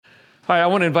All right, I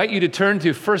want to invite you to turn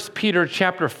to 1 Peter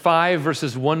chapter 5,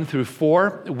 verses 1 through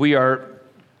 4. We are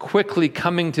quickly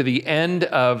coming to the end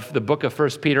of the book of 1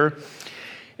 Peter.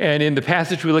 And in the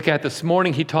passage we look at this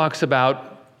morning, he talks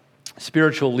about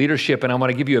spiritual leadership, and I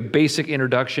want to give you a basic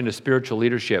introduction to spiritual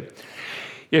leadership.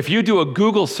 If you do a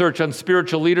Google search on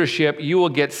spiritual leadership, you will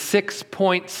get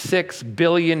 6.6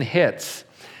 billion hits.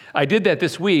 I did that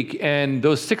this week, and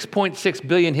those 6.6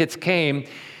 billion hits came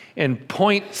in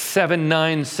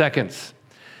 0.79 seconds.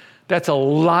 That's a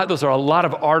lot. Those are a lot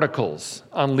of articles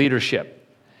on leadership.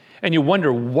 And you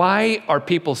wonder, why are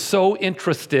people so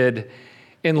interested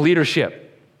in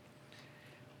leadership?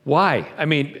 Why? I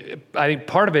mean, I think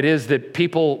part of it is that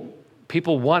people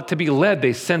want to be led.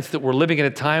 They sense that we're living in a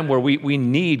time where we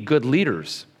need good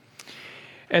leaders.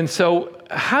 And so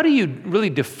how do you really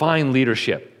define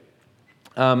leadership?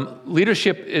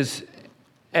 Leadership is,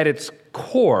 at its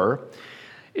core,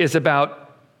 is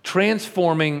about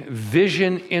transforming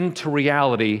vision into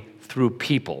reality through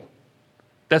people.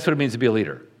 That's what it means to be a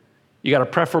leader. You got a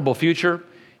preferable future.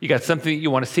 You got something that you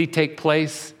want to see take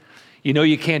place. You know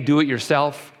you can't do it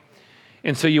yourself.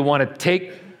 And so you want to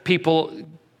take people,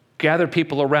 gather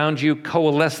people around you,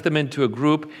 coalesce them into a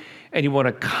group, and you want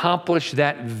to accomplish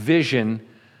that vision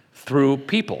through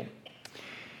people.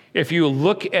 If you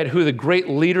look at who the great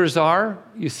leaders are,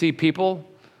 you see people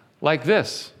like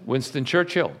this: Winston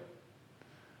Churchill,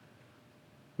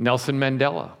 Nelson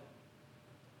Mandela,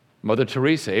 Mother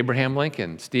Teresa, Abraham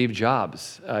Lincoln, Steve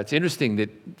Jobs. It's interesting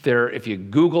that if you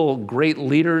Google great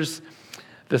leaders,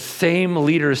 the same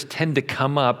leaders tend to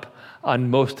come up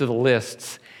on most of the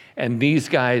lists, and these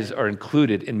guys are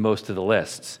included in most of the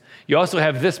lists. You also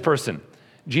have this person,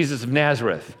 Jesus of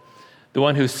Nazareth, the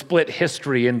one who split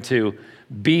history into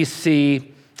BC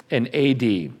and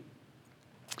AD.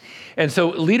 And so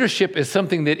leadership is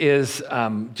something that is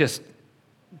just,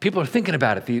 people are thinking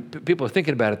about it. People are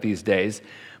thinking about it these days.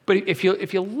 But if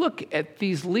you look at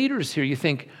these leaders here, you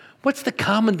think, what's the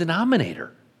common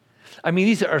denominator? I mean,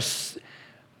 these are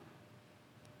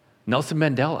Nelson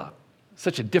Mandela,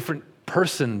 such a different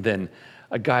person than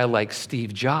a guy like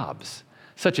Steve Jobs,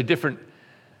 such a different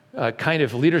kind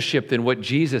of leadership than what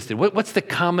Jesus did. What's the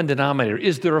common denominator?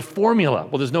 Is there a formula?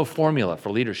 Well, there's no formula for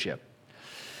leadership.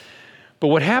 But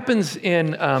what happens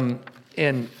in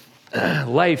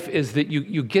life is that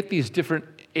you get these different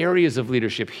areas of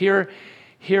leadership. Here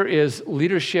is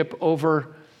leadership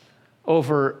over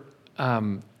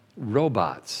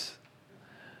robots.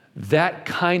 That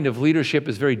kind of leadership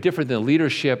is very different than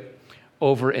leadership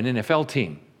over an NFL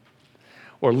team.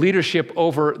 Or leadership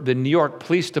over the New York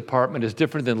Police Department is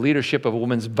different than leadership of a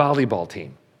women's volleyball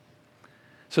team.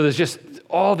 So there's just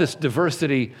all this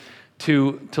diversity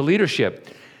to leadership.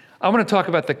 I want to talk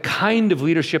about the kind of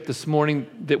leadership this morning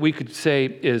that we could say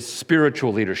is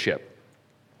spiritual leadership.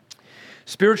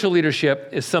 Spiritual leadership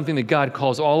is something that God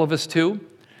calls all of us to.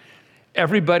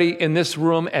 Everybody in this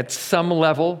room at some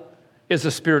level is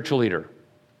a spiritual leader.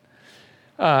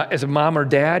 As a mom or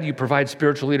dad, you provide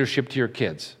spiritual leadership to your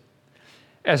kids.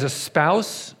 As a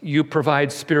spouse, you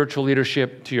provide spiritual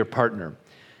leadership to your partner.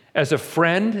 As a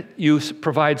friend, you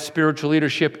provide spiritual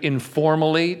leadership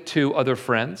informally to other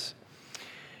friends.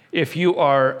 If you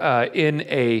are in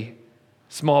a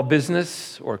small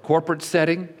business or corporate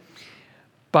setting,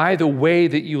 by the way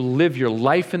that you live your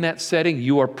life in that setting,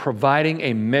 you are providing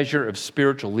a measure of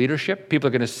spiritual leadership. People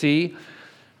are going to see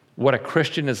what a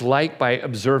Christian is like by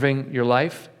observing your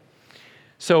life.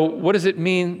 So what does it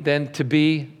mean then to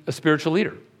be a spiritual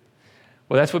leader?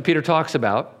 Well, that's what Peter talks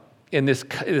about in this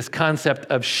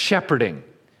concept of shepherding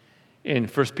in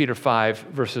 1 Peter 5,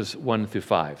 verses 1 through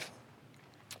 5.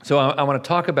 So I want to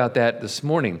talk about that this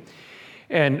morning.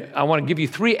 And I want to give you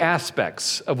three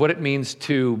aspects of what it means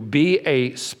to be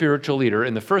a spiritual leader.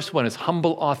 And the first one is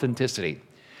humble authenticity.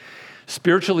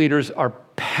 Spiritual leaders are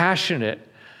passionate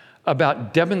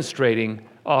about demonstrating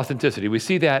authenticity. We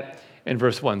see that in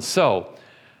verse 1. So,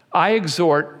 I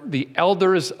exhort the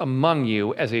elders among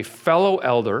you as a fellow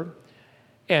elder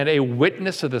and a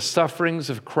witness of the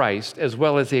sufferings of Christ, as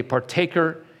well as a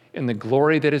partaker in the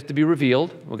glory that is to be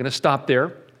revealed. We're going to stop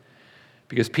there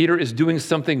because Peter is doing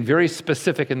something very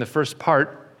specific in the first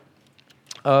part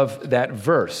of that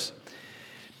verse.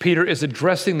 Peter is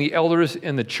addressing the elders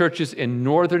in the churches in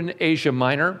northern Asia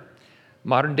Minor,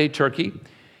 modern-day Turkey.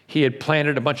 He had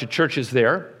planted a bunch of churches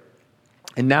there.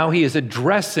 And now he is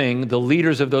addressing the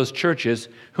leaders of those churches,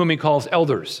 whom he calls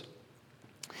elders.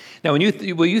 Now, when you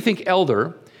think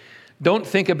elder, don't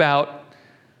think about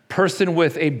person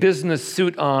with a business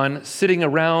suit on sitting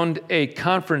around a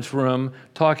conference room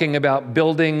talking about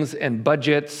buildings and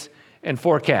budgets and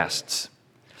forecasts.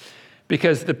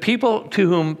 Because the people to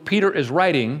whom Peter is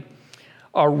writing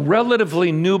are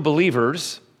relatively new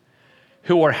believers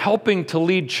who are helping to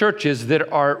lead churches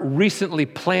that are recently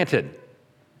planted.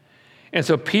 And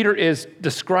so Peter is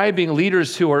describing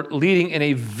leaders who are leading in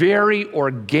a very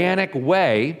organic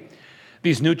way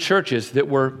these new churches that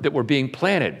were being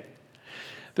planted.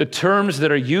 The terms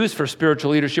that are used for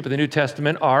spiritual leadership in the New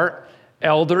Testament are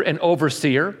elder and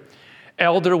overseer.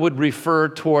 Elder would refer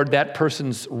toward that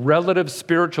person's relative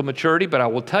spiritual maturity, but I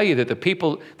will tell you that the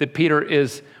people that Peter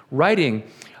is writing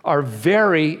are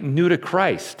very new to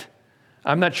Christ.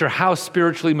 I'm not sure how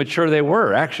spiritually mature they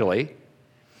were, actually.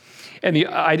 And the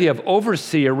idea of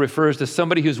overseer refers to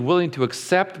somebody who's willing to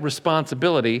accept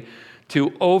responsibility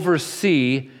to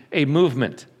oversee a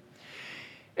movement.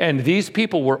 And these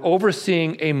people were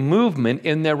overseeing a movement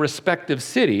in their respective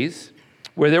cities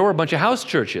where there were a bunch of house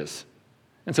churches.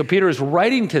 And so Peter is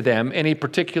writing to them in a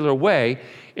particular way,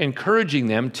 encouraging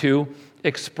them to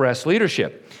express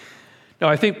leadership. Now,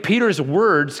 I think Peter's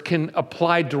words can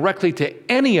apply directly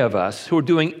to any of us who are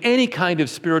doing any kind of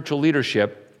spiritual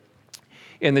leadership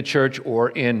in the church or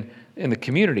in the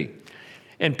community.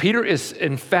 And Peter is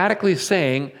emphatically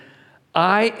saying,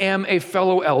 I am a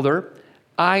fellow elder.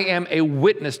 I am a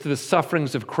witness to the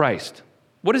sufferings of Christ.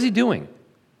 What is he doing?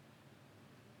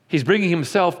 He's bringing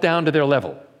himself down to their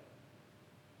level.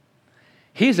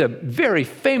 He's a very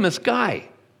famous guy.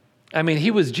 I mean,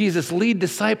 he was Jesus' lead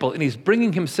disciple, and he's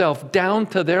bringing himself down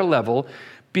to their level,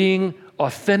 being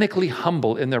authentically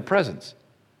humble in their presence.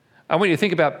 I want you to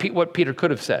think about what Peter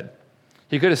could have said.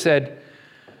 He could have said,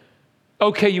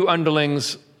 okay, you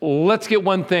underlings, let's get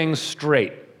one thing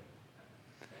straight.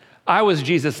 I was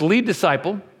Jesus' lead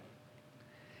disciple,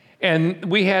 and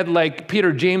we had like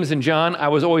Peter, James, and John. I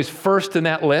was always first in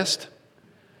that list.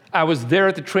 I was there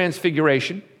at the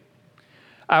Transfiguration.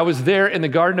 I was there in the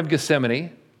Garden of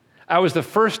Gethsemane. I was the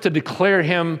first to declare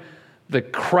him the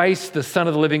Christ, the Son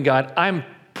of the living God. I'm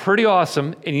pretty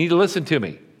awesome, and you need to listen to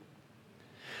me.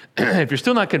 If you're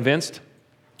still not convinced,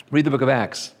 read the book of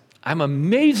Acts. I'm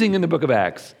amazing in the book of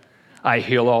Acts. I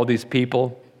heal all these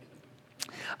people.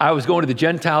 I was going to the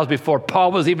Gentiles before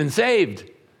Paul was even saved.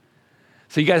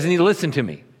 So you guys need to listen to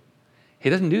me. He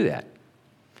doesn't do that.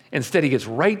 Instead, he gets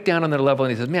right down on their level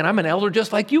and he says, man, I'm an elder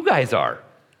just like you guys are.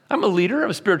 I'm a leader, I'm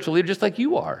a spiritual leader just like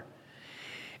you are.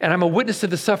 And I'm a witness to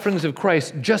the sufferings of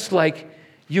Christ just like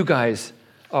you guys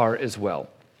are as well.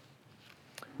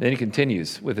 Then he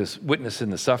continues with his witness in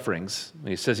the sufferings.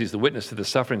 When he says he's the witness to the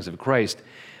sufferings of Christ,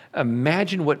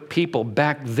 imagine what people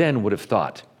back then would have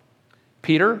thought.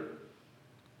 Peter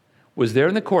was there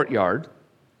in the courtyard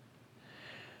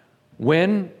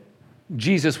when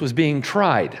Jesus was being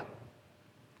tried.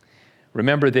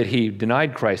 Remember that he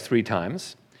denied Christ 3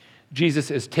 times.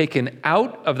 Jesus is taken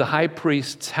out of the high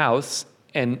priest's house,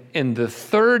 and in the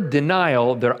 3rd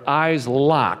denial, their eyes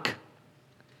lock.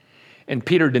 And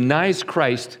Peter denies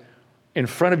Christ in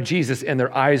front of Jesus, and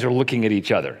their eyes are looking at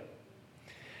each other.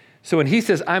 So when he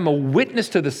says, I'm a witness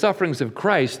to the sufferings of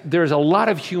Christ, there's a lot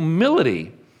of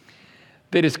humility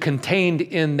that is contained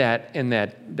in that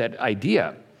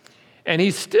idea. And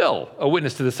he's still a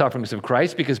witness to the sufferings of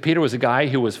Christ because Peter was a guy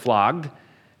who was flogged,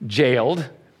 jailed,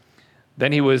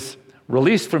 then he was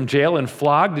released from jail and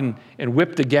flogged and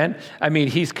whipped again. I mean,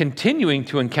 he's continuing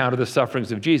to encounter the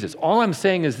sufferings of Jesus. All I'm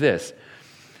saying is this: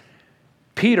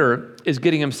 Peter is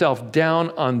getting himself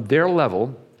down on their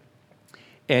level,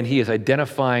 and he is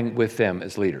identifying with them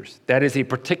as leaders. That is a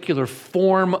particular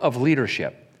form of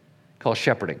leadership called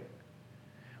shepherding,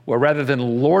 where rather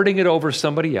than lording it over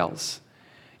somebody else,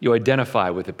 you identify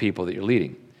with the people that you're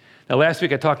leading. Now, last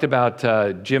week I talked about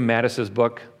Jim Mattis's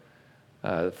book,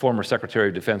 former Secretary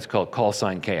of Defense, called Call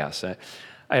Sign Chaos. I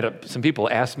had some people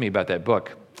ask me about that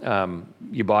book.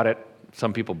 You bought it.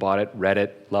 Some people bought it, read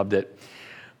it, loved it.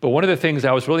 But one of the things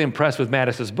I was really impressed with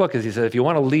Mattis's book is he said, if you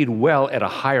want to lead well at a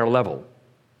higher level,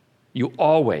 you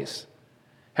always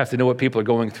have to know what people are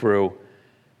going through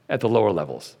at the lower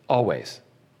levels, always.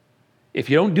 If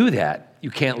you don't do that, you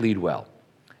can't lead well.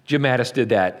 Jim Mattis did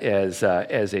that as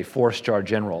a 4-star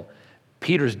general.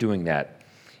 Peter's doing that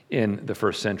in the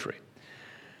 1st century.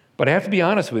 But I have to be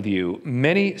honest with you,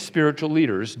 many spiritual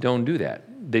leaders don't do that.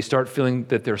 They start feeling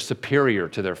that they're superior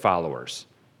to their followers.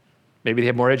 Maybe they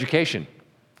have more education.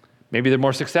 Maybe they're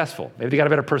more successful. Maybe they got a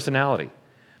better personality.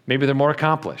 Maybe they're more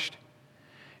accomplished.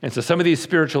 And so some of these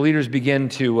spiritual leaders begin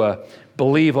to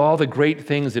believe all the great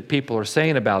things that people are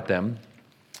saying about them,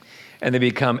 and they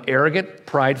become arrogant,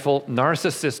 prideful,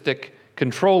 narcissistic,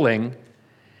 controlling,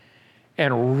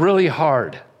 and really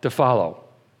hard to follow.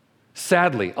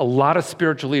 Sadly, a lot of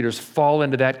spiritual leaders fall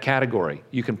into that category.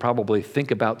 You can probably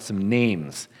think about some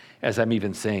names as I'm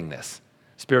even saying this.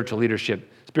 Spiritual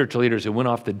leadership, spiritual leaders who went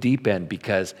off the deep end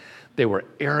because they were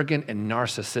arrogant and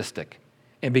narcissistic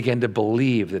and began to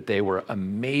believe that they were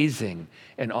amazing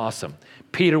and awesome.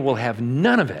 Peter will have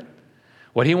none of it.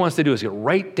 What he wants to do is get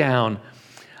right down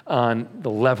on the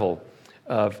level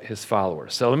of his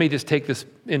followers. So let me just take this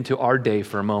into our day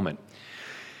for a moment.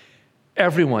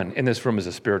 Everyone in this room is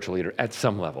a spiritual leader at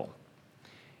some level.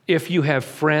 If you have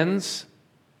friends,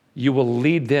 you will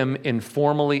lead them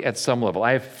informally at some level.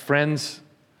 I have friends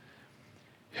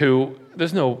who,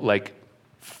 there's no like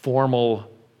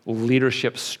formal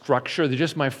leadership structure. They're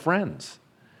just my friends.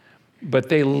 But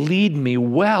they lead me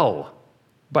well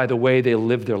by the way they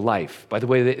live their life, by the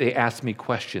way they ask me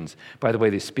questions, by the way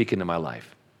they speak into my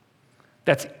life.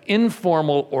 That's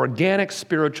informal, organic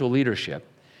spiritual leadership.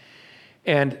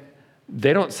 And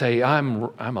they don't say, I'm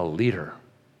a leader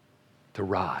to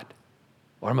Rod,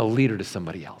 or I'm a leader to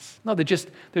somebody else. No, they're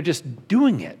just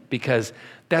doing it because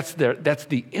that's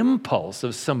the impulse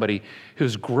of somebody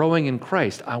who's growing in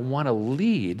Christ. I want to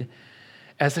lead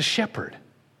as a shepherd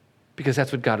because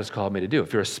that's what God has called me to do.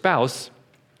 If you're a spouse,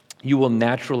 you will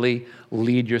naturally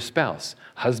lead your spouse.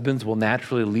 Husbands will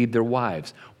naturally lead their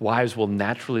wives. Wives will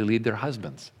naturally lead their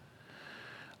husbands.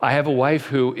 I have a wife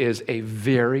who is a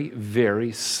very,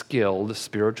 very skilled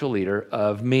spiritual leader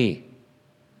of me.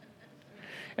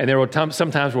 And there will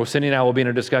sometimes where Cindy and I will be in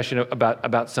a discussion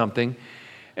about something,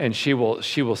 and she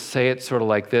will say it sort of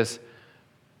like this,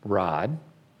 Rod,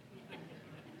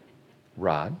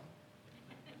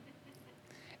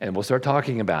 and we'll start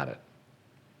talking about it.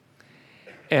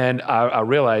 And I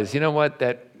realize, you know what,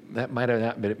 that might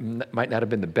not have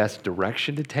been the best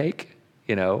direction to take,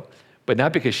 but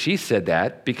not because she said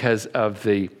that, because of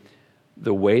the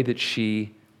way that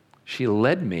she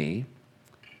led me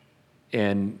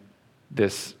in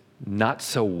this not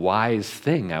so wise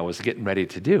thing I was getting ready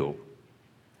to do.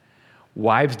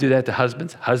 Wives do that to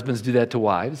husbands. Husbands do that to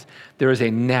wives. There is a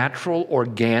natural,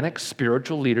 organic,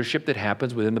 spiritual leadership that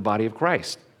happens within the body of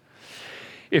Christ.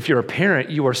 If you're a parent,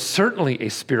 you are certainly a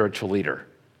spiritual leader.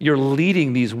 You're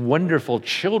leading these wonderful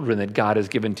children that God has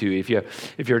given to you.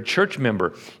 If you're a church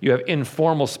member, you have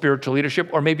informal spiritual leadership,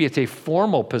 or maybe it's a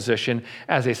formal position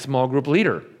as a small group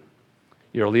leader.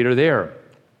 You're a leader there.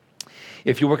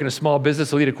 If you work in a small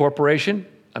business, lead a corporation,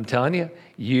 I'm telling you,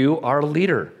 you are a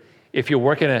leader. If you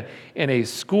work in a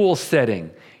school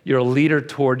setting, you're a leader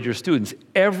toward your students.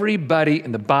 Everybody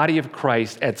in the body of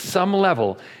Christ at some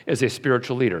level is a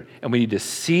spiritual leader. And we need to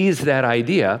seize that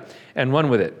idea and run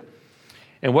with it.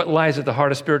 And what lies at the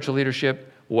heart of spiritual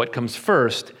leadership? What comes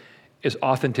first is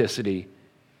authenticity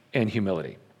and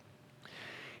humility.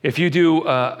 If you do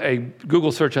a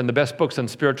Google search on the best books on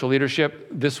spiritual leadership,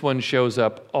 this one shows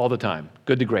up all the time,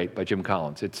 Good to Great by Jim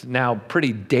Collins. It's now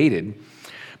pretty dated,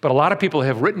 but a lot of people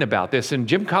have written about this, and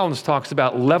Jim Collins talks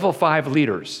about level 5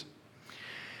 leaders.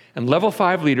 And level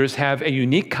 5 leaders have a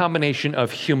unique combination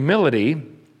of humility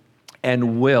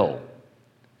and will.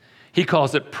 He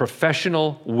calls it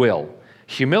professional will.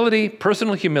 Humility,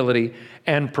 personal humility,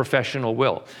 and professional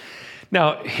will.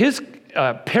 Now, his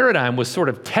paradigm was sort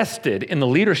of tested in the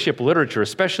leadership literature,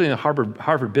 especially in the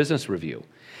Harvard Business Review.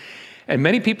 And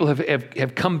many people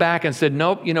have come back and said,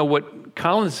 nope, what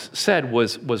Collins said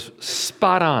was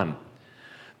spot on.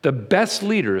 The best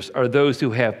leaders are those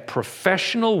who have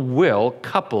professional will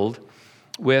coupled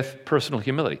with personal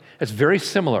humility. It's very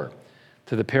similar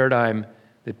to the paradigm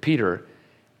that Peter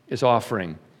is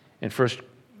offering in 1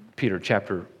 Peter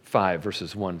chapter 5,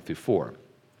 verses 1 through 4.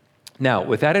 Now,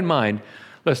 with that in mind,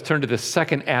 let's turn to the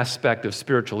second aspect of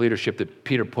spiritual leadership that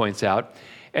Peter points out,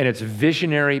 and it's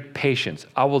visionary patience.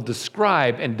 I will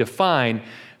describe and define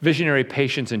visionary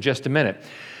patience in just a minute.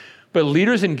 But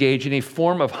leaders engage in a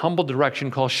form of humble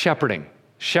direction called shepherding.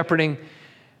 Shepherding,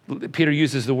 Peter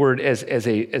uses the word as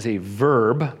a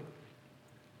verb,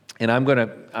 and I'm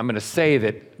going to say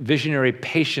that visionary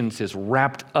patience is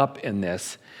wrapped up in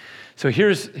this. So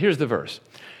here's the verse.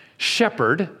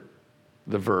 Shepherd,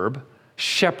 the verb,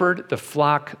 shepherd the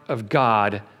flock of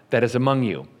God that is among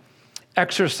you,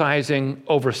 exercising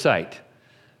oversight,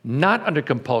 not under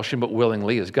compulsion, but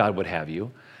willingly, as God would have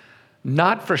you,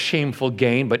 not for shameful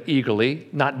gain, but eagerly,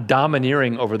 not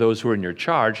domineering over those who are in your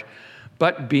charge,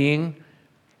 but being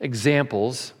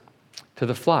examples to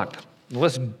the flock.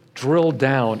 Let's drill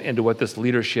down into what this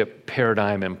leadership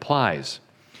paradigm implies.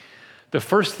 The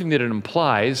first thing that it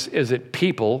implies is that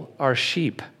people are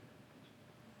sheep.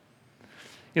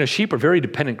 Sheep are very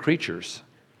dependent creatures.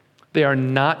 They are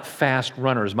not fast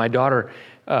runners. My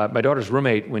daughter's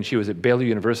roommate, when she was at Baylor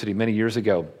University many years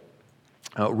ago,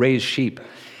 raised sheep.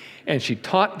 And she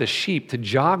taught the sheep to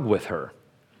jog with her.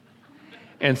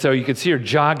 And so you could see her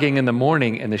jogging in the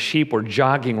morning, and the sheep were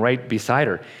jogging right beside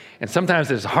her. And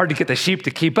sometimes it's hard to get the sheep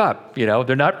to keep up.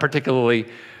 They're not particularly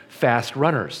fast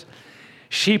runners.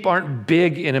 Sheep aren't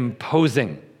big and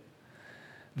imposing.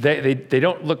 They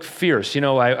don't look fierce.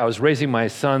 I was raising my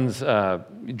son's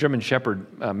German Shepherd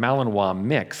Malinois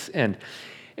mix, and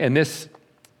this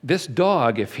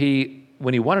dog,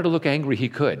 when he wanted to look angry, he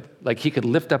could. Like, he could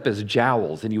lift up his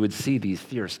jowls, and you would see these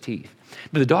fierce teeth.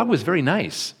 But the dog was very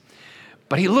nice,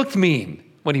 but he looked mean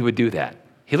when he would do that.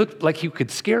 He looked like he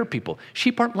could scare people.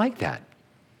 Sheep aren't like that.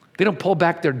 They don't pull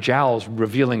back their jowls,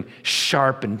 revealing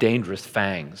sharp and dangerous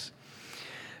fangs.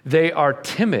 They are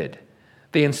timid.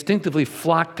 They instinctively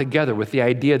flock together with the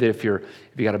idea that if you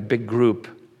got a big group,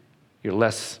 you're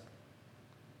less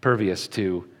pervious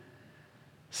to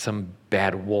some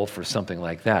bad wolf or something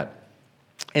like that.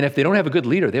 And if they don't have a good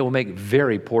leader, they will make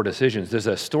very poor decisions. There's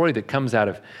a story that comes out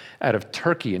of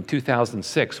Turkey in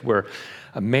 2006 where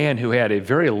a man who had a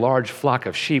very large flock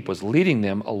of sheep was leading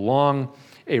them along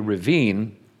a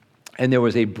ravine, and there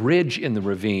was a bridge in the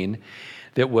ravine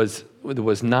that was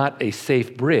not a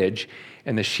safe bridge,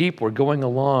 and the sheep were going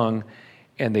along,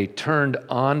 and they turned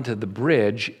onto the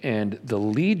bridge, and the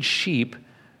lead sheep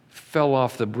fell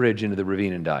off the bridge into the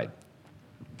ravine and died.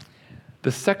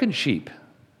 The second sheep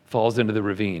falls into the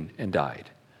ravine and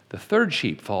died. The third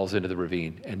sheep falls into the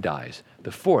ravine and dies.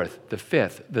 The fourth, the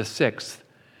fifth, the sixth,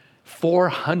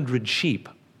 400 sheep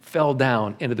fell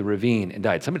down into the ravine and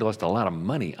died. Somebody lost a lot of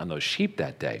money on those sheep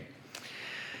that day.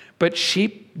 But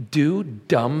sheep do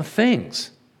dumb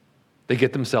things. They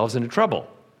get themselves into trouble.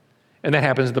 And that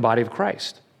happens in the body of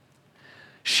Christ.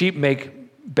 Sheep make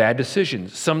bad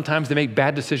decisions. Sometimes they make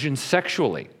bad decisions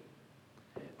sexually.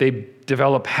 They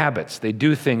develop habits. They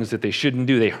do things that they shouldn't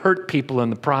do. They hurt people in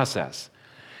the process.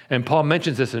 And Paul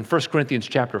mentions this in 1 Corinthians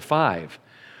chapter 5,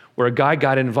 where a guy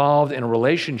got involved in a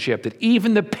relationship that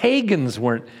even the pagans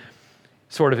weren't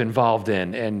sort of involved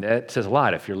in. And that says a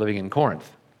lot if you're living in Corinth.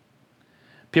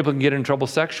 People can get in trouble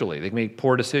sexually. They can make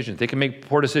poor decisions. They can make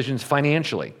poor decisions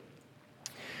financially,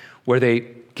 where they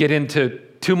get into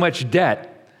too much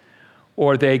debt,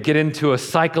 or they get into a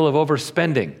cycle of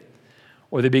overspending,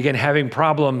 or they begin having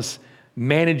problems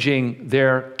managing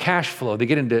their cash flow. They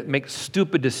get into make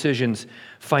stupid decisions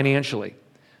financially.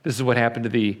 This is what happened to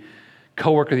the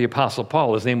co-worker of the Apostle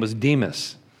Paul. His name was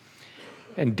Demas.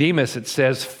 And Demas, it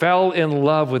says, fell in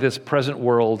love with this present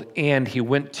world, and he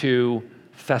went to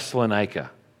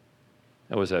Thessalonica.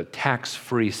 That was a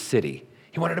tax-free city.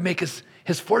 He wanted to make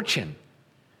his fortune.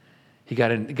 He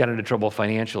got into trouble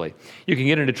financially. You can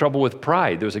get into trouble with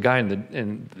pride. There was a guy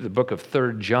in the book of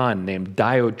 3 John named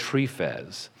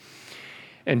Diotrephes.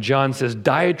 And John says,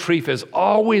 Diotrephes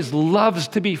always loves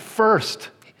to be first.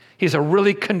 He's a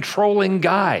really controlling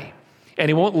guy, and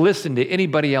he won't listen to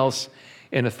anybody else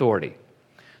in authority.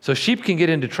 So sheep can get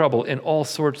into trouble in all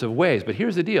sorts of ways. But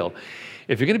here's the deal.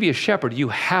 If you're going to be a shepherd, you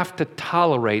have to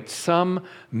tolerate some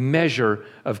measure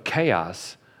of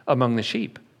chaos among the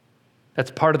sheep.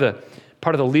 That's part of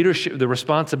the leadership, the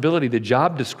responsibility, the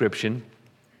job description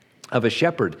of a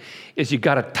shepherd is you've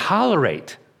got to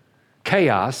tolerate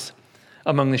chaos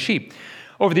among the sheep.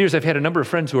 Over the years, I've had a number of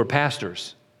friends who are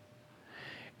pastors,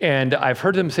 and I've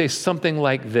heard them say something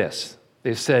like this.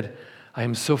 They've said, I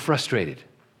am so frustrated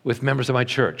with members of my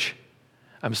church.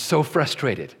 I'm so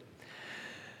frustrated.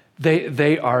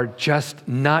 They are just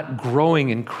not growing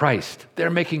in Christ.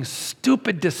 They're making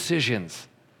stupid decisions.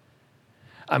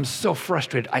 I'm so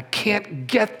frustrated. I can't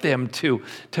get them to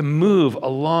move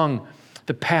along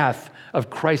the path of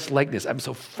Christ-likeness. I'm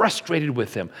so frustrated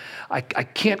with them. I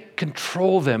can't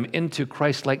control them into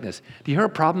Christ-likeness. Do you hear a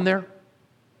problem there?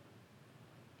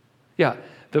 Yeah,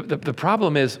 the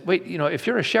problem is, if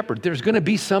you're a shepherd, there's going to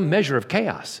be some measure of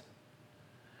chaos.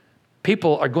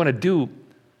 People are going to do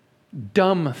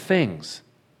dumb things.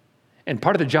 And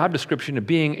part of the job description of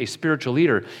being a spiritual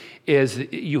leader is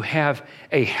you have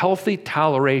a healthy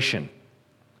toleration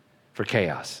for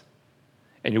chaos.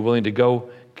 And you're willing to go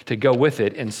with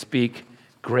it and speak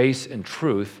grace and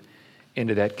truth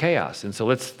into that chaos. And so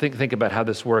let's think about how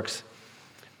this works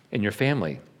in your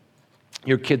family.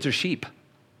 Your kids are sheep.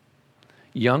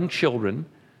 Young children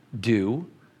do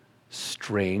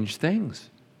strange things.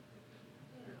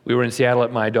 We were in Seattle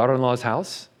at my daughter-in-law's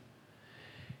house,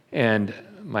 and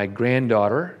my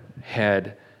granddaughter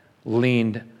had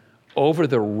leaned over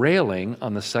the railing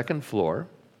on the second floor.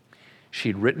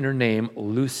 She'd written her name,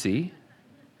 Lucy.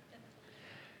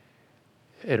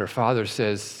 And her father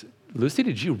says, Lucy,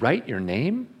 did you write your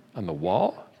name on the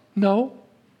wall? No.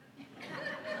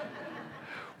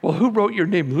 Well, who wrote your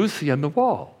name, Lucy, on the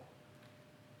wall?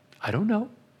 I don't know.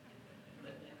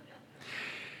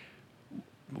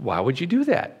 Why would you do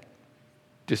that?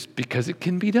 Just because it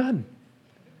can be done.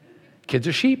 Kids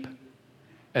are sheep,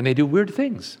 and they do weird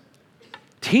things.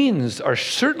 Teens are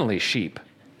certainly sheep,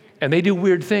 and they do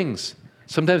weird things.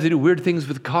 Sometimes they do weird things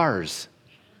with cars.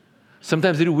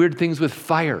 Sometimes they do weird things with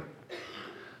fire.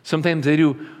 Sometimes they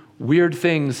do weird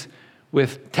things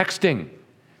with texting,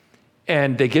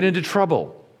 and they get into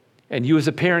trouble. And you as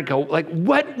a parent go, like,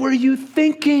 what were you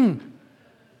thinking?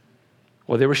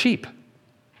 Well, they were sheep.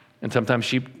 And sometimes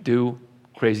sheep do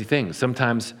crazy things.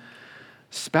 Sometimes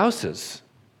spouses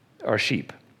are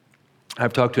sheep.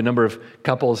 I've talked to a number of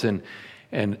couples, and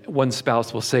one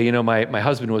spouse will say, my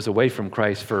husband was away from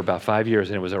Christ for about 5 years,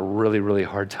 and it was a really, really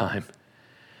hard time.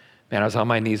 Man, I was on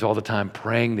my knees all the time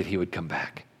praying that he would come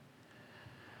back.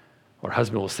 Or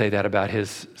husband will say that about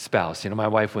his spouse. My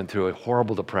wife went through a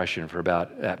horrible depression for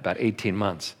about 18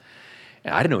 months,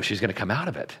 and I didn't know if she was going to come out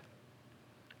of it.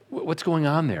 What's going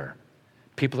on there?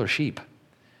 People are sheep,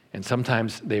 and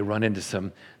sometimes they run into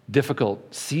some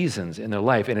difficult seasons in their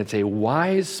life, and it's a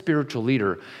wise spiritual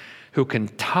leader who can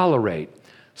tolerate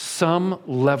some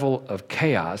level of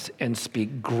chaos and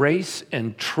speak grace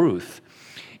and truth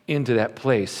into that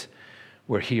place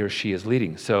where he or she is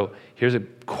leading. So here's a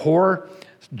core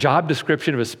job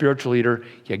description of a spiritual leader.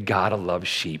 You gotta love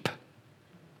sheep.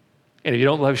 And if you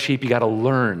don't love sheep, you gotta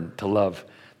learn to love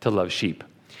sheep.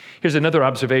 Here's another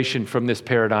observation from this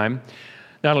paradigm.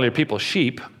 Not only are people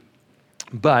sheep,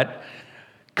 but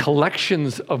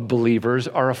collections of believers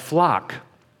are a flock.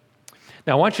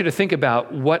 Now, I want you to think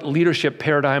about what leadership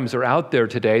paradigms are out there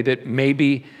today that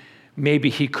maybe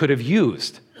he could have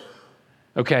used.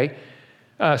 Okay?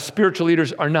 Spiritual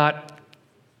leaders are not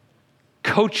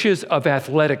coaches of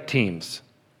athletic teams.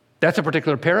 That's a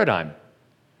particular paradigm.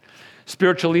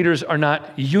 Spiritual leaders are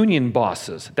not union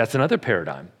bosses. That's another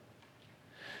paradigm.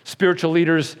 Spiritual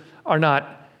leaders are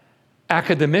not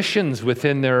academicians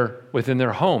within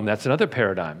their home. That's another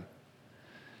paradigm.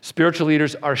 Spiritual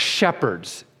leaders are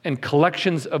shepherds, and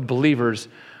collections of believers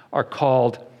are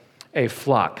called a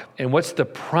flock. And what's the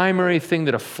primary thing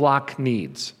that a flock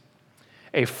needs?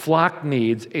 A flock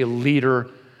needs a leader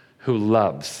who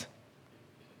loves.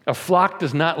 A flock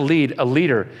does not lead a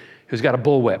leader who's got a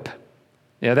bullwhip.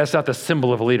 That's not the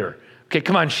symbol of a leader. Okay,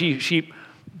 come on, sheep.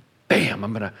 Bam,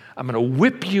 I'm gonna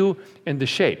whip you into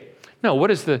shape. No, what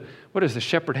does the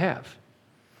shepherd have?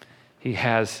 He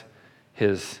has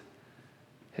his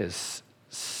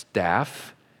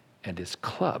staff and his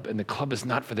club, and the club is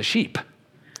not for the sheep.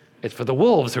 It's for the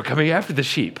wolves who are coming after the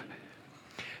sheep.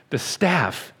 The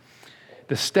staff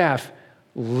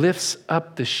lifts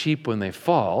up the sheep when they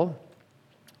fall,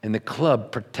 and the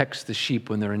club protects the sheep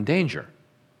when they're in danger.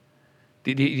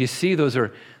 Do you see those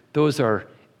are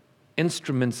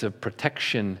instruments of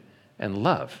protection and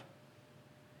love?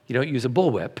 You don't use a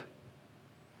bullwhip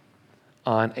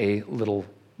on a little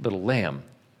lamb.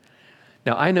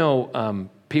 Now, I know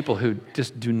people who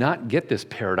just do not get this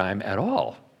paradigm at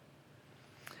all.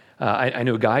 I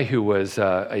knew a guy who was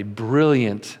a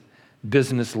brilliant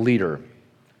business leader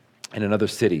in another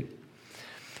city.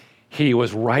 He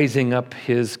was rising up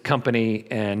his company,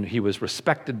 and he was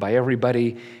respected by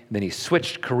everybody. And then he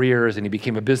switched careers, and he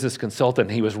became a business consultant.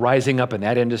 He was rising up in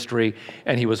that industry,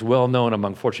 and he was well known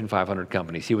among Fortune 500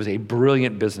 companies. He was a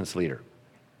brilliant business leader.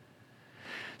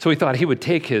 So he thought he would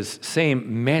take his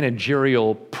same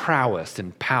managerial prowess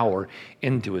and power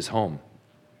into his home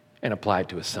and apply it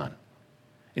to his son.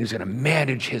 And he was going to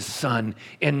manage his son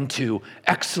into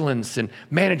excellence and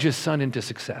manage his son into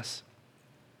success.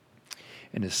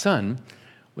 And his son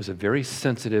was a very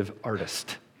sensitive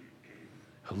artist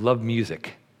who loved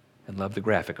music and loved the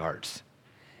graphic arts.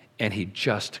 And he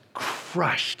just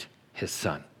crushed his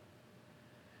son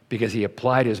because he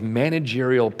applied his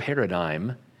managerial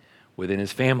paradigm within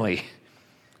his family.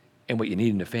 And what you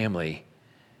need in a family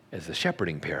is the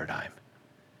shepherding paradigm,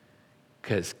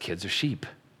 because kids are sheep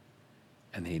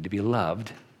and they need to be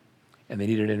loved, and they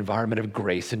need an environment of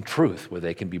grace and truth where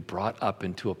they can be brought up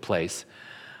into a place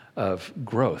of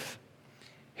growth.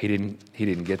 He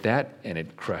didn't get that, and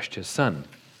it crushed his son.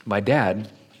 My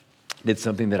dad did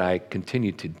something that I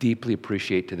continue to deeply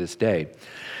appreciate to this day.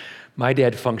 My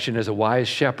dad functioned as a wise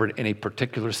shepherd in a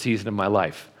particular season of my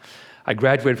life. I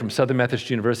graduated from Southern Methodist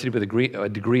University with a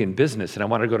degree in business, and I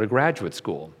wanted to go to graduate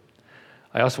school.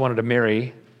 I also wanted to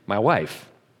marry my wife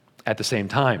at the same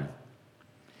time,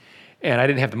 and I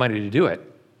didn't have the money to do it.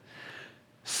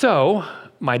 So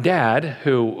my dad,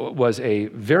 who was a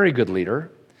very good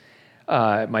leader,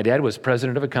 my dad was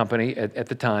president of a company at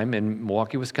the time in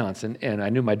Milwaukee, Wisconsin, and I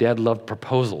knew my dad loved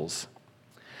proposals.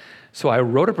 So I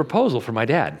wrote a proposal for my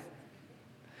dad.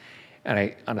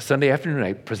 And on a Sunday afternoon,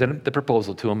 I presented the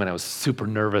proposal to him, and I was super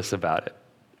nervous about it.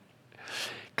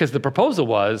 Because the proposal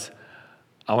was,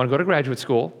 I want to go to graduate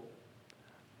school,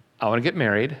 I want to get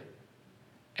married,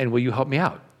 and will you help me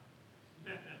out?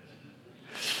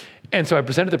 And so I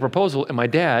presented the proposal, and my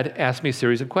dad asked me a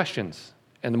series of questions.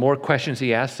 And the more questions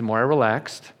he asked, the more I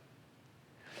relaxed.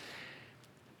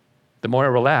 The more I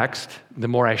relaxed, the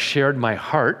more I shared my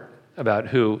heart about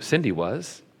who Cindy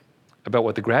was, about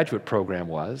what the graduate program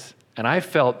was, and I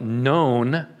felt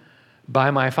known by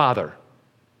my father.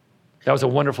 That was a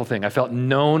wonderful thing. I felt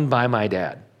known by my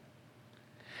dad.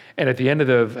 And at the end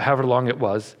of however long it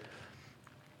was,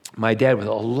 my dad, with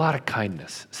a lot of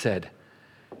kindness, said,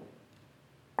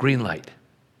 "Green light,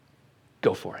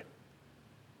 go for it."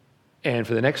 And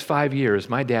for the next 5 years,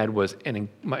 my dad was, and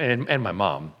my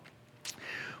mom,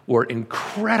 were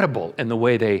incredible in the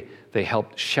way they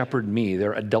helped shepherd me,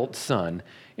 their adult son,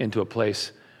 into a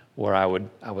place where I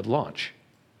would launch.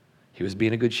 He was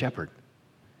being a good shepherd,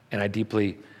 and I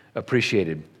deeply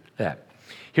appreciated that.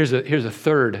 Here's a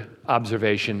third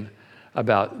observation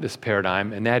about this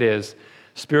paradigm, and that is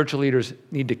spiritual leaders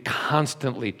need to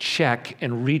constantly check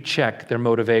and recheck their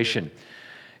motivation.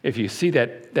 If you see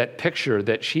that picture,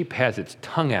 that sheep has its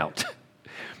tongue out.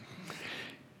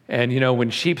 And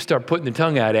when sheep start putting the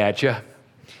tongue out at you,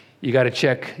 you got to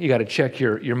check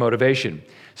your motivation.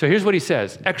 So here's what he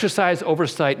says: exercise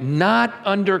oversight, not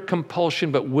under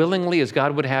compulsion, but willingly as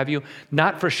God would have you,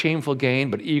 not for shameful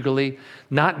gain, but eagerly,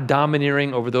 not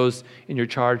domineering over those in your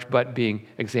charge, but being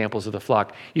examples of the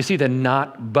flock. You see the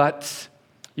not buts?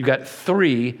 You've got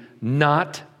 3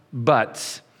 not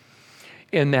buts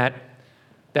in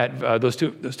those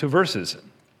two verses.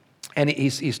 And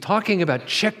he's talking about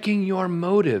checking your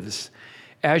motives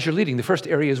as you're leading. The first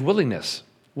area is willingness.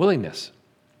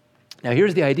 Now,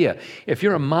 here's the idea. If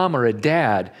you're a mom or a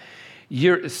dad,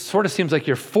 it sort of seems like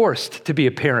you're forced to be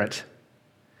a parent.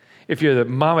 If you're the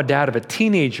mom or dad of a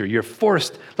teenager, you're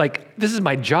forced, like, this is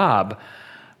my job.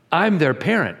 I'm their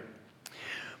parent.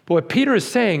 But what Peter is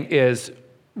saying is,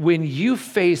 when you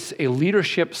face a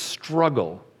leadership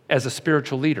struggle as a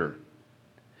spiritual leader,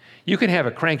 you can have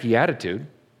a cranky attitude,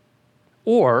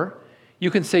 or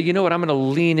you can say, you know what, I'm going to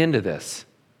lean into this.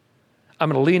 I'm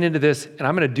going to lean into this, and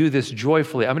I'm going to do this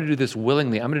joyfully. I'm going to do this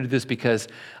willingly. I'm going to do this because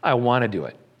I want to do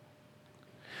it.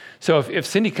 So if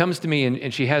Cindy comes to me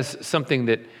and she has something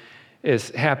that is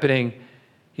happening,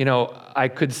 I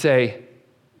could say,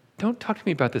 don't talk to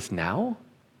me about this now.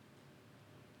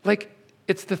 Like,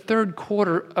 it's the third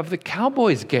quarter of the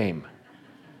Cowboys game.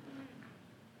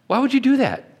 Why would you do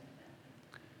that?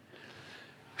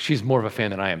 She's more of a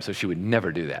fan than I am, so she would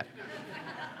never do that.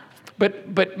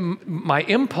 But my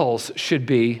impulse should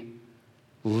be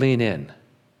lean in,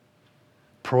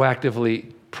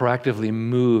 proactively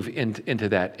move into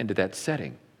that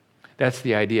setting. That's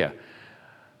the idea.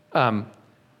 Okay,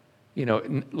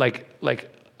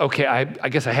 I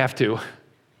guess I have to.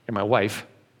 And my wife,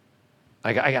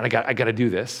 I got to do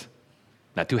this.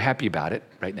 Not too happy about it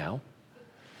right now.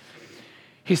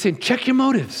 He's saying, check your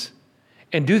motives.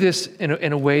 And do this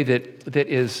in a way that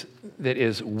is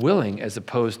willing as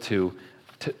opposed to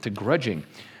grudging.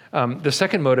 The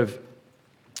second motive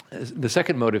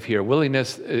here,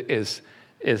 willingness, is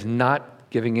not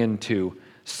giving in to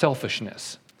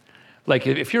selfishness. Like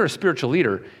if you're a spiritual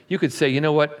leader, you could say, you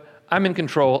know what, I'm in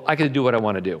control. I get to do what I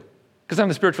want to do because I'm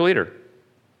the spiritual leader.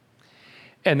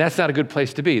 And that's not a good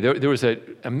place to be. There was an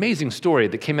amazing story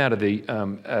that came out of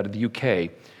the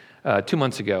UK. 2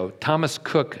 months ago. Thomas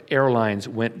Cook Airlines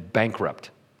went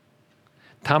bankrupt.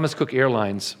 Thomas Cook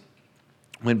Airlines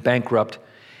went bankrupt,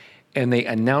 and they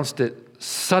announced it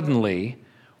suddenly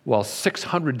while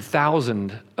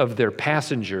 600,000 of their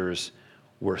passengers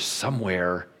were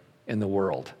somewhere in the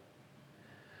world.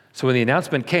 So when the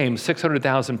announcement came,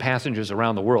 600,000 passengers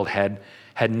around the world had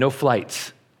no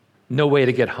flights, no way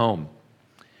to get home.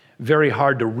 Very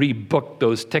hard to rebook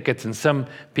those tickets, and some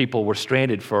people were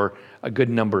stranded for a good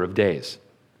number of days.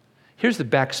 Here's the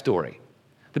backstory.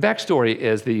 The backstory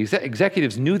is the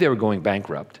executives knew they were going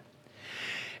bankrupt,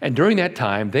 and during that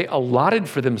time, they allotted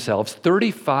for themselves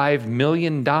 $35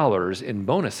 million in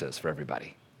bonuses for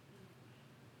everybody.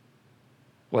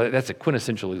 Well, that's a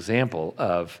quintessential example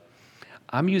of,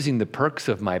 I'm using the perks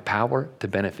of my power to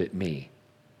benefit me.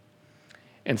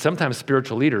 And sometimes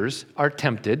spiritual leaders are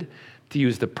tempted to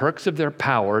use the perks of their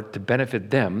power to benefit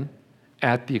them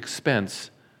at the expense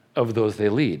of those they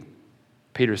lead.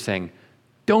 Peter's saying,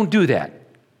 don't do that.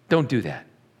 Don't do that.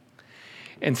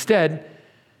 Instead,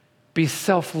 be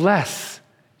selfless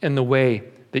in the way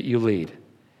that you lead.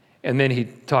 And then he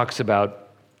talks about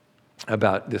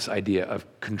this idea of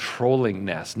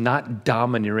controllingness, not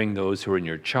domineering those who are in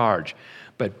your charge,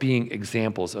 but being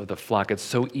examples of the flock. It's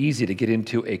so easy to get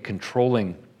into a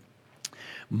controlling,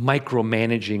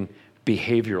 micromanaging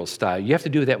behavioral style. You have to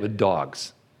do that with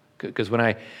dogs. Because what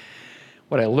I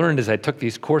learned as I took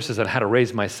these courses on how to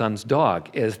raise my son's dog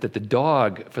is that the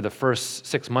dog, for the first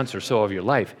 6 months or so of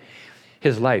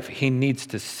his life, he needs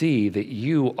to see that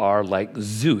you are like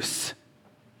Zeus.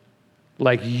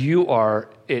 Like you are,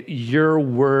 your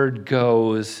word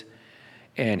goes,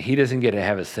 and he doesn't get to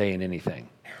have a say in anything.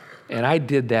 And I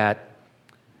did that.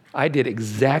 I did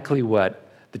exactly what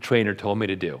the trainer told me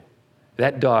to do.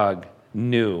 That dog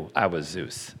knew I was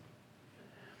Zeus.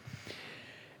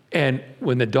 And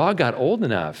when the dog got old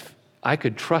enough, I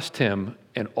could trust him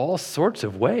in all sorts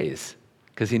of ways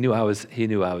because he knew I was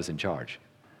in charge.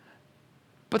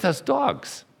 But that's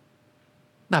dogs,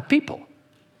 not people.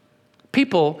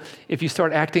 People, if you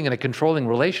start acting in a controlling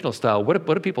relational style, what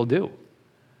do people do?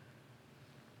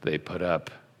 They put up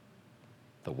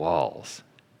the walls.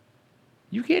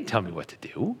 You can't tell me what to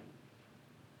do.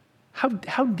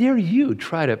 How dare you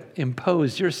try to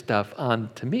impose your stuff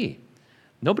onto me?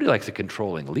 Nobody likes a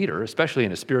controlling leader, especially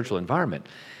in a spiritual environment.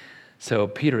 So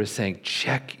Peter is saying,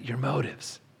 check your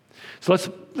motives. So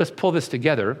let's pull this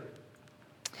together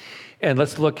and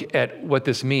let's look at what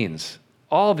this means.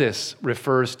 All this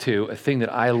refers to a thing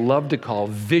that I love to call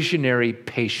visionary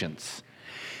patience.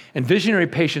 And visionary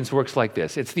patience works like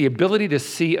this. It's the ability to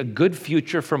see a good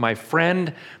future for my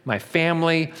friend, my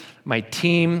family, my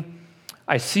team.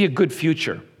 I see a good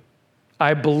future.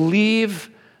 I believe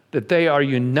that they are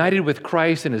united with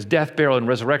Christ in his death, burial, and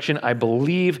resurrection. I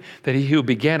believe that he who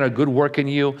began a good work in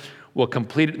you will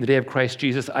complete it in the day of Christ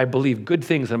Jesus. I believe good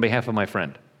things on behalf of my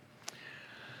friend.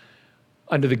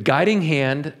 Under the guiding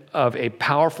hand of a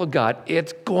powerful God,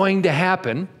 it's going to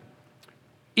happen,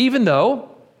 even though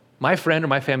my friend or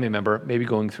my family member may be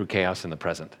going through chaos in the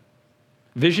present.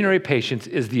 Visionary patience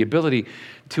is the ability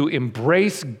to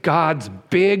embrace God's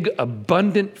big,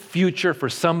 abundant future for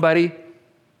somebody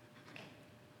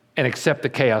and accept the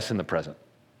chaos in the present.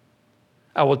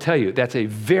 I will tell you, that's a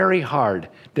very hard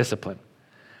discipline.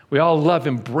 We all love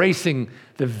embracing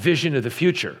the vision of the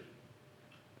future.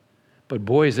 But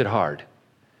boy, is it hard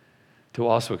to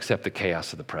also accept the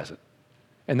chaos of the present.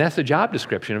 And that's the job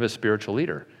description of a spiritual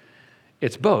leader.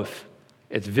 It's both.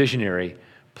 It's visionary,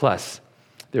 plus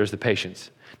there's the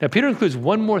patience. Now, Peter includes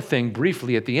one more thing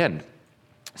briefly at the end.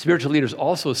 Spiritual leaders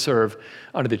also serve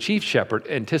under the chief shepherd,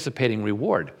 anticipating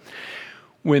reward.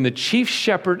 When the chief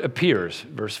shepherd appears,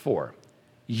 verse 4,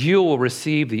 you will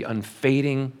receive the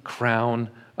unfading crown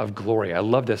of glory. I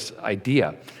love this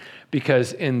idea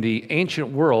because in the ancient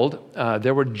world,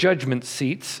 there were judgment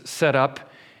seats set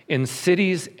up in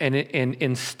cities and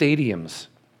in stadiums.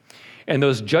 And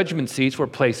those judgment seats were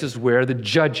places where the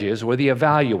judges or the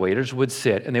evaluators would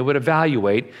sit, and they would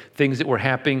evaluate things that were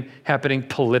happening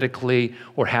politically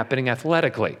or happening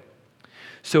athletically.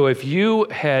 So if you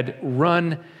had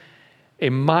run a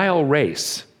mile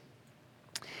race,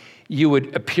 you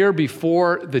would appear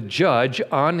before the judge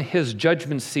on his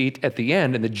judgment seat at the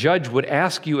end, and the judge would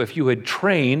ask you if you had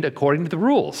trained according to the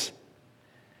rules.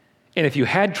 And if you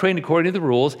had trained according to the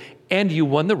rules and you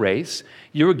won the race,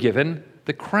 you were given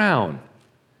the crown.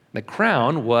 The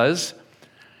crown was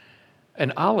a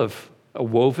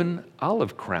woven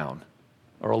olive crown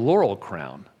or a laurel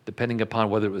crown, depending upon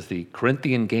whether it was the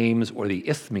Corinthian Games or the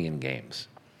Isthmian Games.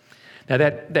 Now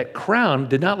that crown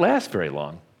did not last very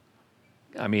long.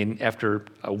 I mean, after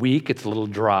a week, it's a little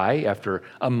dry. After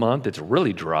a month, it's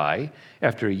really dry.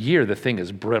 After a year, the thing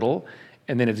is brittle,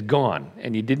 and then it's gone.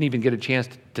 And you didn't even get a chance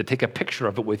to take a picture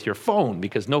of it with your phone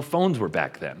because no phones were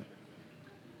back then.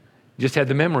 You just had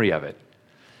the memory of it.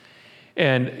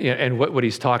 And what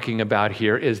he's talking about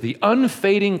here is the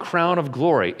unfading crown of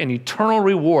glory, an eternal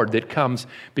reward that comes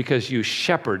because you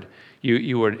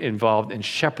were involved in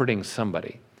shepherding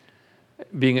somebody.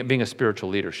 Being a spiritual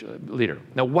leader.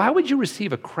 Now, why would you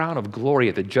receive a crown of glory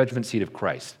at the judgment seat of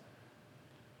Christ?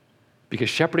 Because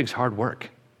shepherding's hard work.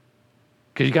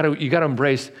 Because you got to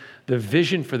embrace the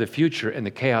vision for the future and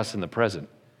the chaos in the present.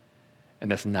 And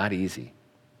that's not easy.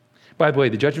 By the way,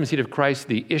 the judgment seat of Christ,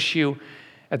 the issue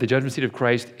at the judgment seat of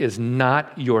Christ is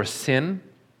not your sin.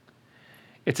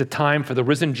 It's a time for the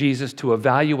risen Jesus to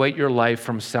evaluate your life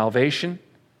from salvation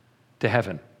to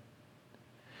heaven.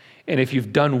 And if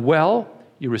you've done well,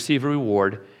 you receive a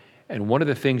reward. And one of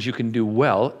the things you can do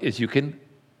well is you can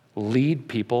lead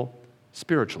people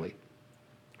spiritually.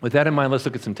 With that in mind, let's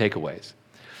look at some takeaways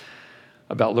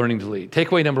about learning to lead.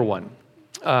 Takeaway number one,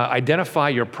 identify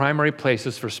your primary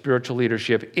places for spiritual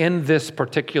leadership in this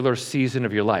particular season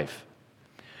of your life.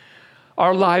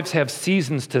 Our lives have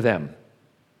seasons to them.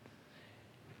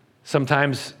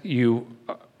 Sometimes you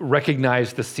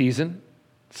recognize the season.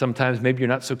 Sometimes maybe you're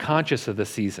not so conscious of the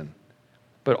season.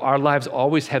 But our lives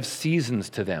always have seasons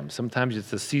to them. Sometimes it's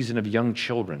the season of young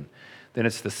children, Then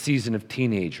it's the season of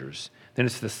teenagers. Then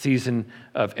it's the season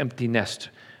of empty nest,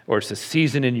 or it's a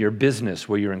season in your business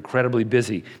where you're incredibly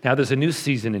busy. Now there's a new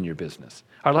season in your business.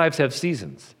 Our lives have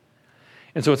seasons.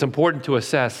 And so it's important to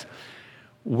assess,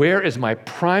 where is my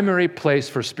primary place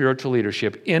for spiritual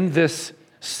leadership in this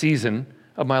season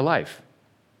of my life?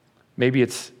 Maybe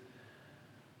it's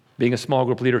being a small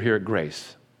group leader here at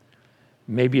Grace.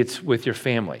 Maybe it's with your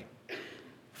family.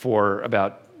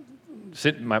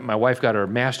 My wife got her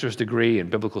master's degree in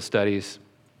biblical studies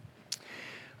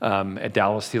at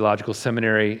Dallas Theological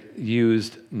Seminary,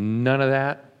 used none of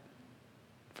that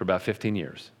for about 15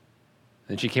 years.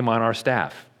 Then she came on our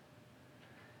staff,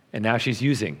 and now she's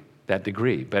using that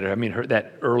degree. But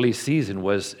that early season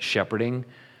was shepherding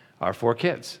our 4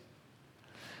 kids.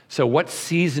 So what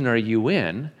season are you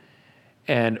in,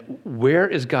 and where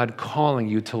is God calling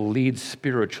you to lead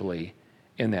spiritually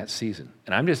in that season?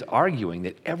 And I'm just arguing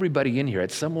that everybody in here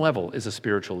at some level is a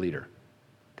spiritual leader,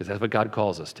 because that's what God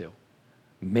calls us to.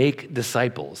 Make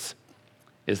disciples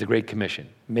is the Great Commission.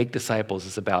 Make disciples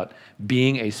is about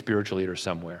being a spiritual leader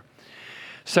somewhere.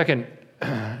 Second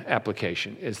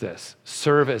application is this: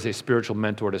 serve as a spiritual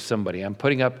mentor to somebody. I'm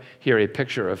putting up here a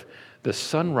picture of the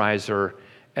Sunriser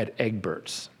at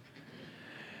Egbert's,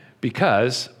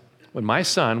 because when my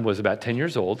son was about 10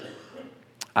 years old,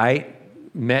 I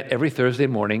met every Thursday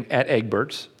morning at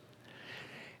Egbert's,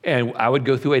 and I would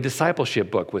go through a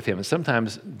discipleship book with him. And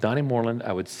sometimes, Donnie Moreland,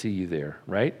 I would see you there,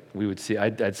 right?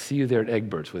 I'd see you there at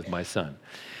Egbert's with my son.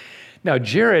 Now,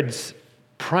 Jared's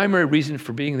primary reason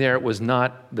for being there was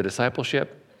not the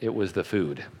discipleship, it was the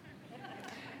food.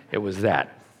 It was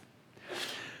that.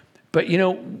 But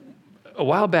a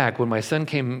while back when my son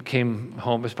came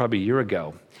home, it was probably a year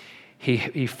ago,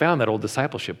 he found that old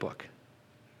discipleship book,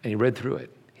 and he read through it.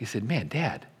 He said, "Man,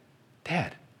 Dad,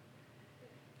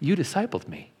 you discipled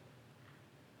me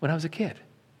when I was a kid." I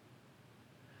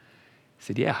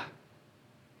said, yeah,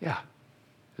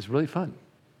 it was really fun.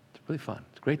 It's really fun.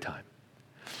 It's a great time.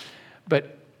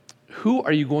 But who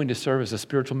are you going to serve as a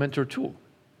spiritual mentor to?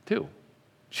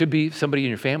 Should be somebody in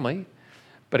your family,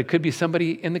 but it could be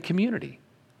somebody in the community.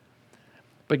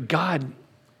 But God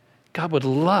would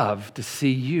love to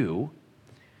see you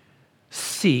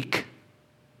seek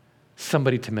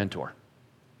somebody to mentor.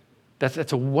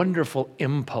 That's a wonderful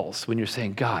impulse when you're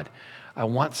saying, "God, I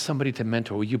want somebody to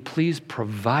mentor. Will you please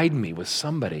provide me with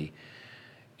somebody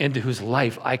into whose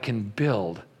life I can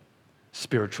build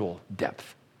spiritual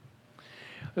depth?"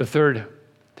 The third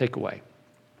takeaway,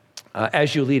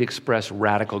 as you lead, express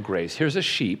radical grace. Here's a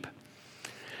sheep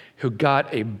who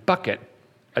got a bucket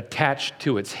attached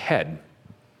to its head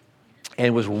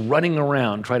and was running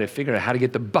around trying to figure out how to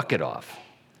get the bucket off.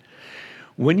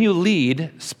 When you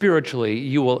lead spiritually,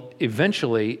 you will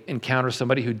eventually encounter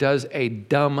somebody who does a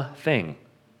dumb thing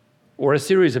or a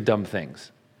series of dumb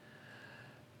things.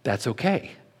 That's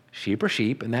okay. Sheep are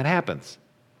sheep, and that happens.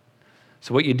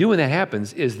 So what you do when that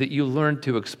happens is that you learn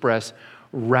to express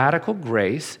radical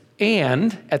grace,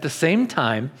 and at the same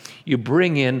time, you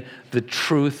bring in the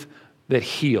truth that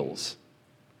heals.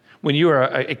 When you are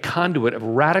a conduit of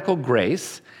radical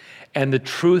grace and the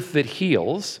truth that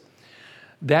heals,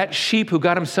 that sheep who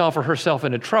got himself or herself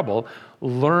into trouble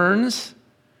learns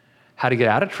how to get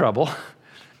out of trouble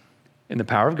in the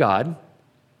power of God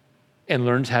and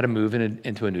learns how to move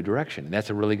into a new direction. And that's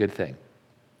a really good thing.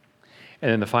 And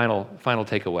then the final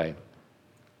takeaway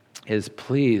is,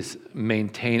 please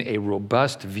maintain a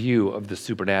robust view of the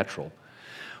supernatural.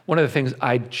 One of the things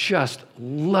I just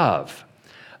love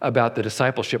about the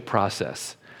discipleship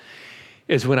process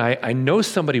is when I know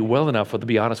somebody well enough to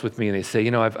be honest with me, and they say,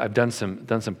 I've done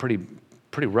some pretty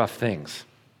rough things.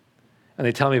 And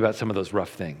they tell me about some of those rough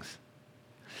things.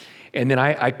 And then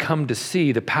I come to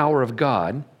see the power of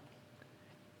God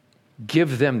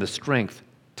give them the strength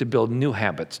to build new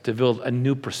habits, to build a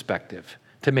new perspective,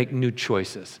 to make new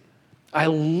choices. I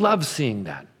love seeing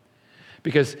that,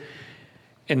 because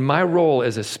in my role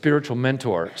as a spiritual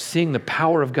mentor, seeing the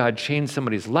power of God change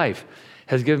somebody's life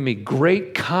has given me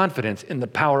great confidence in the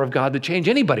power of God to change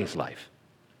anybody's life.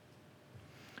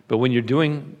 But when you're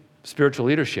doing spiritual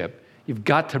leadership, you've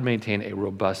got to maintain a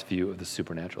robust view of the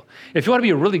supernatural. If you want to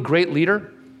be a really great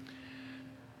leader,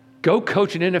 go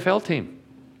coach an NFL team.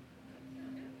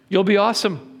 You'll be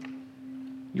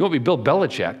awesome. You won't be Bill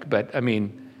Belichick,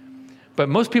 but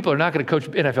most people are not going to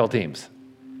coach NFL teams.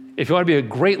 If you want to be a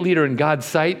great leader in God's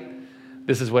sight,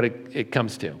 this is what it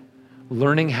comes to.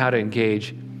 Learning how to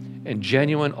engage in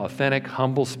genuine, authentic,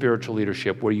 humble spiritual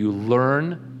leadership where you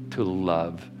learn to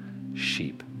love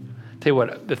sheep. Tell you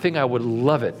what, the thing I would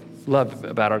love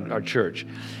about our church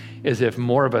is if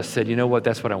more of us said, you know what,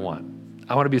 that's what I want.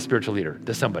 I want to be a spiritual leader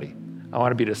to somebody. I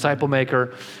want to be a disciple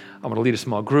maker. I want to lead a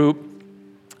small group.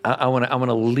 I want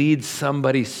to lead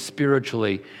somebody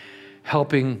spiritually,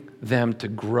 helping them to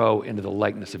grow into the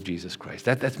likeness of Jesus Christ.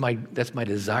 That's my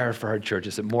desire for our church,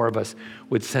 is that more of us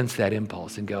would sense that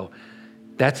impulse and go,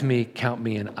 that's me, count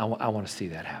me in. I want to see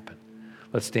that happen.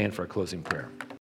 Let's stand for a closing prayer.